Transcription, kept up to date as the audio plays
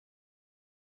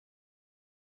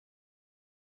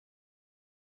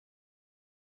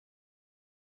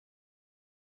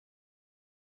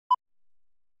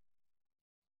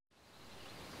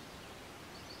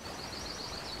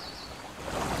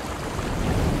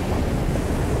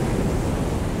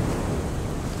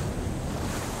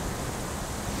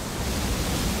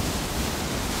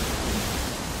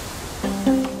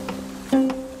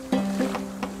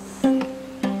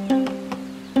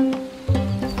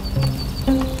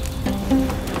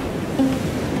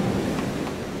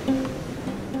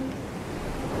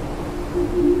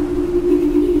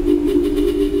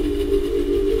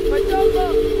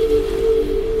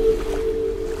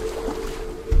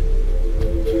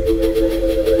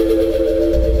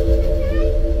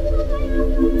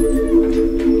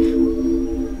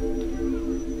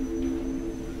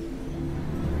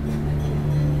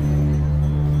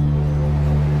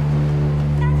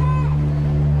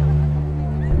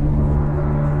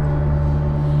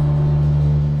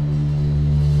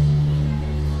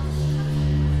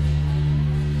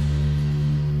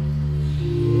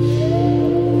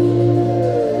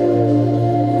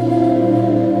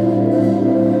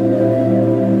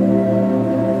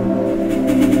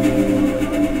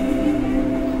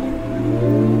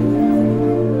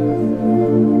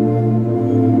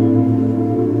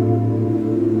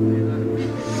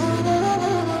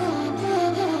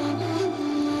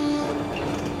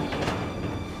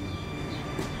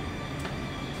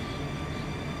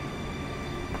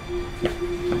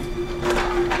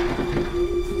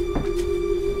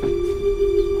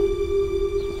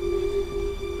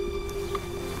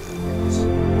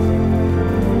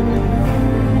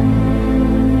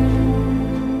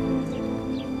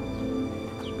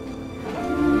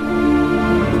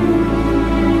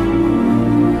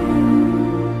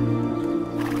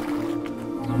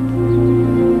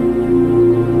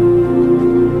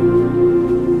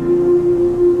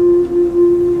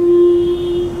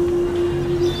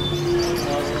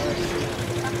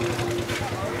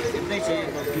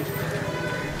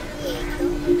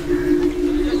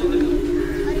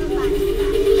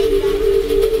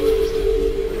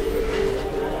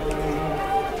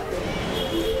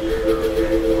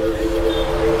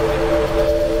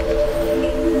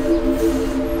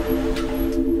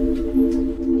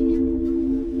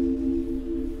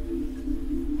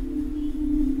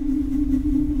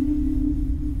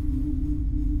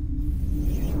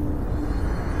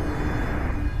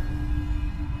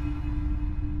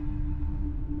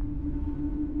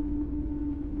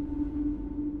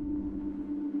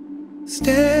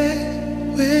Stay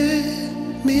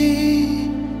with me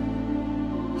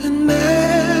and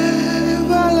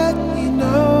never let me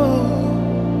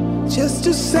know, just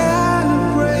to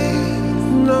celebrate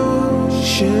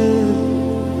notion.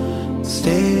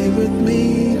 Stay with me,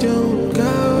 don't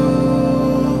go,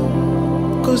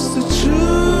 'cause the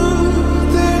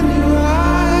truth in your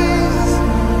eyes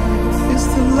is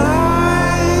the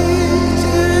light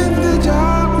in the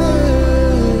darkness.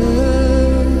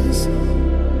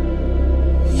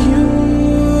 You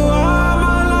are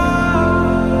my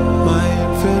love, my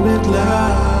infinite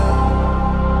love.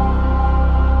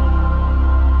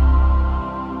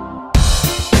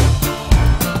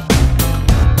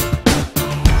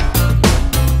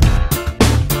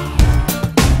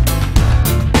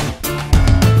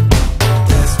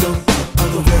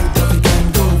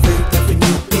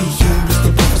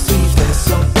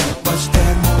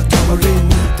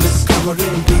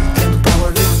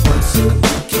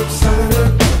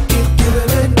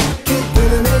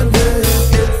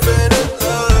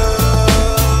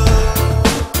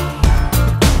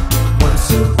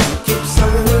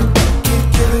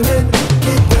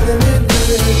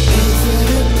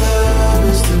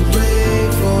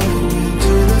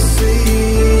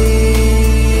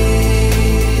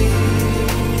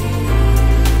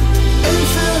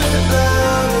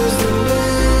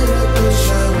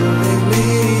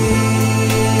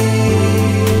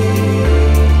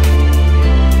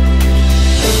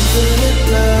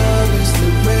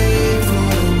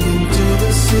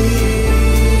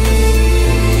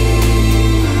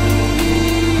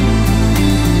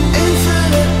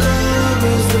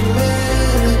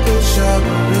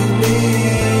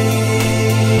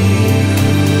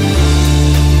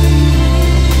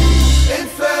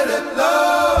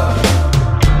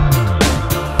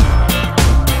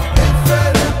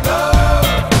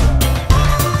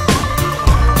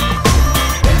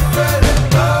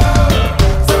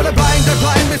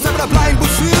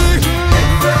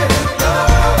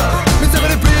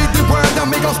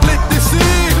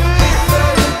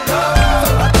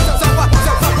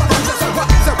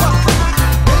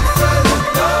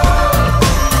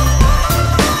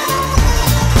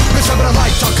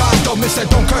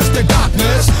 Don't curse the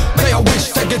darkness. May I wish,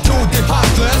 take it to the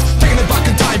heartless. Taking it back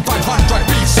in time, 500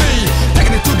 BC.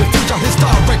 Taking it to the future,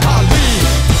 historically.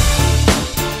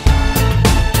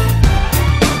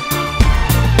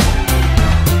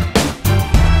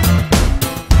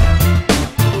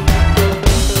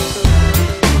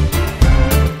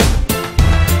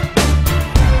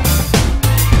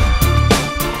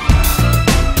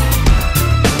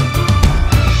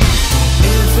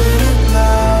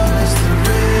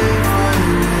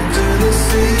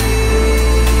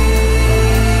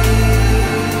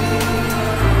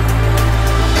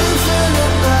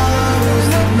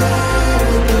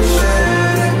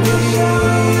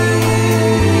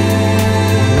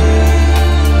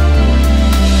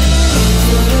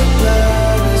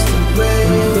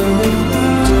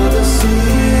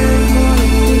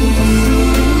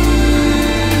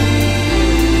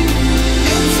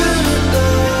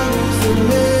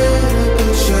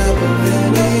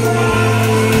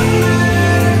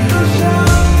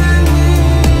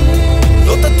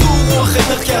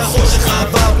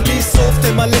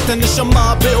 מלא את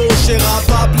הנשמה באושר,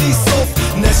 אהבה בלי סוף,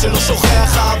 נס שלא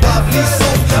שוכח, אהבה בלי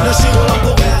סוף, נשאיר עולם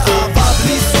בורח, אהבה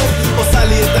בלי סוף, עושה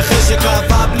לי את החשק,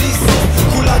 אהבה בלי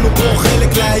סוף, כולנו פה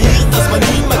חלק להעיר את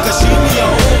הזמנים